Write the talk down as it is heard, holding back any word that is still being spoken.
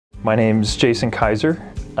My name's Jason Kaiser.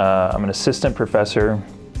 I'm an assistant professor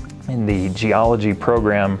in the geology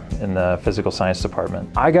program in the physical science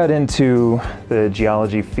department. I got into the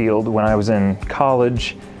geology field when I was in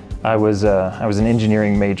college. I was an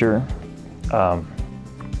engineering major.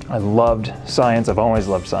 I loved science. I've always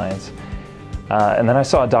loved science. And then I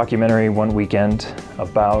saw a documentary one weekend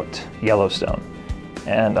about Yellowstone,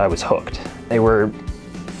 and I was hooked. They were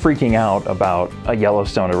freaking out about a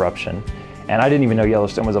Yellowstone eruption, and I didn't even know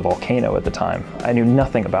Yellowstone was a volcano at the time. I knew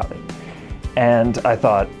nothing about it. And I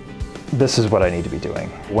thought, this is what I need to be doing.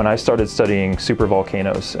 When I started studying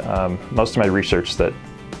supervolcanoes, most of my research that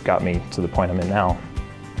got me to the point I'm in now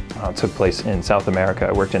took place in South America.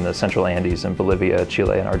 I worked in the Central Andes in Bolivia,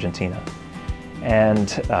 Chile, and Argentina. And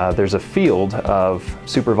there's a field of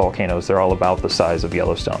supervolcanoes. They're all about the size of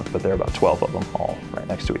Yellowstone, but there are about 12 of them all right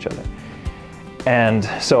next to each other. And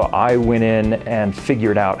so I went in and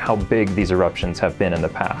figured out how big these eruptions have been in the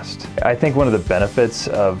past. I think one of the benefits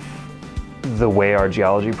of the way our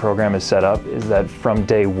geology program is set up is that from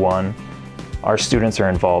day one, our students are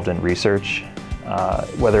involved in research,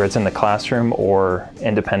 whether it's in the classroom or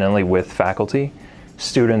independently with faculty.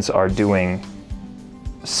 Students are doing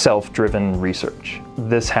self-driven research.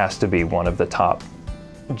 This has to be one of the top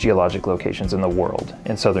geologic locations in the world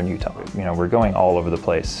in southern Utah. You know, we're going all over the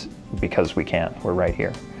place because we can. We're right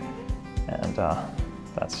here. And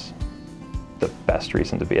that's the best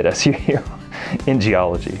reason to be at SU in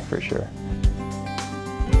geology, for sure.